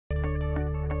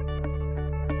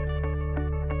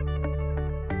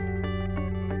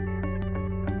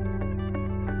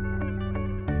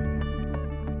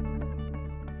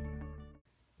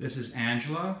This is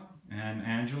Angela. And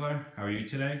Angela, how are you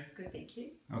today? Good, thank you.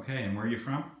 Okay, and where are you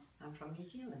from? I'm from New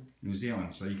Zealand. New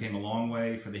Zealand. So you came a long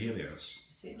way for the Helios.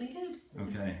 Certainly did.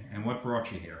 Okay, and what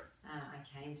brought you here?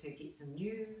 I came to get some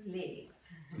new legs.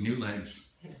 New legs.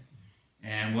 Yeah.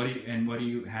 And what do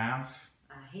you have?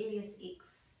 Helios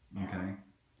Excel. Okay.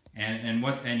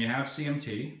 And you have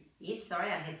CMT? Yes,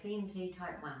 sorry, I have CMT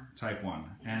type 1. Type 1.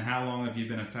 Yeah. And how long have you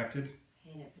been affected?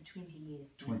 I've had it for 20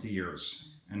 years. 20 years.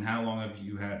 And how long have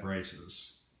you had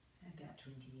braces? About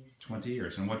 20 years. 20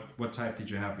 years. And what type did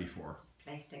you have before? Just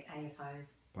plastic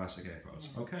AFOs. Plastic AFOs.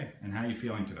 Yeah. Okay. And how are you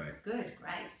feeling today? Good,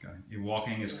 great. Okay. Your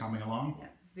walking is coming along? Yeah,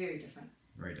 very different.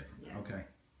 Very different. Yeah. Okay.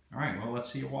 All right. Well,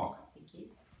 let's see you walk. Thank you.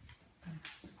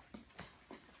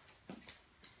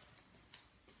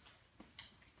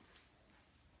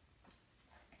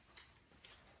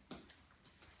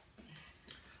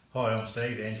 Hi, I'm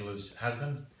Steve, Angela's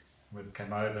husband. We've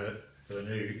come over for the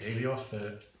new Helios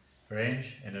for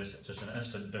Ange, and it's just an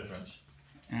instant difference.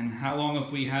 And how long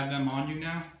have we had them on you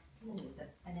now? Oh, is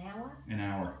it an hour? An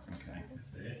hour. Okay.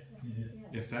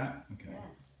 Yeah. If that? Okay.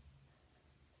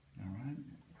 Yeah. All right.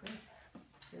 Good.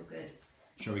 Feel good.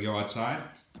 Shall we go outside?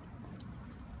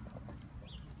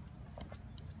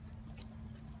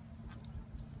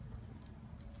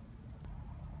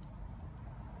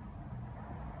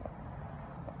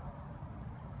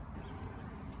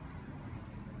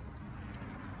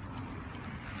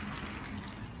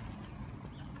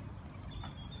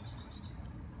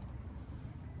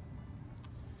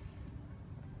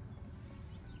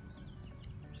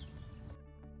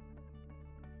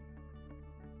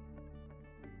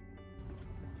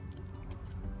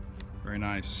 Very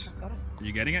nice. Got it. Are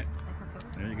you getting it?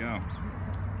 There you go.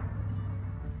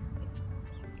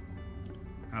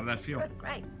 How did that feel? Good,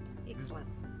 great. Excellent.